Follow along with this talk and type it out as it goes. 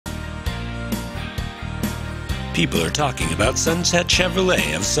People are talking about Sunset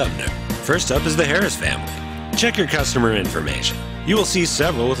Chevrolet of Sumner. First up is the Harris family. Check your customer information. You will see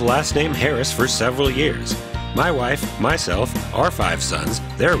several with the last name Harris for several years. My wife, myself, our 5 sons,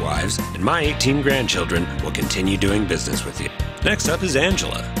 their wives, and my 18 grandchildren will continue doing business with you. Next up is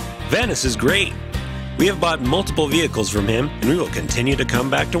Angela. Venice is great. We have bought multiple vehicles from him, and we will continue to come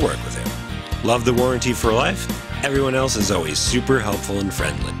back to work with him. Love the warranty for life. Everyone else is always super helpful and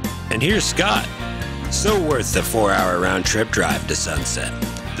friendly. And here's Scott. So worth the 4-hour round-trip drive to Sunset.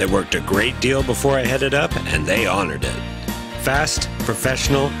 They worked a great deal before I headed up, and they honored it. Fast,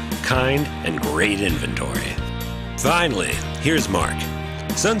 professional, kind, and great inventory. Finally, here's Mark.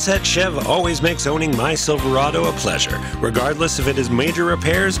 Sunset Chev always makes owning my Silverado a pleasure, regardless if it is major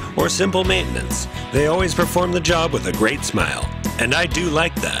repairs or simple maintenance. They always perform the job with a great smile, and I do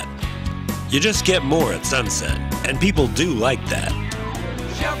like that. You just get more at Sunset, and people do like that.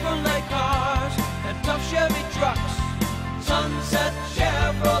 Chevrolet car.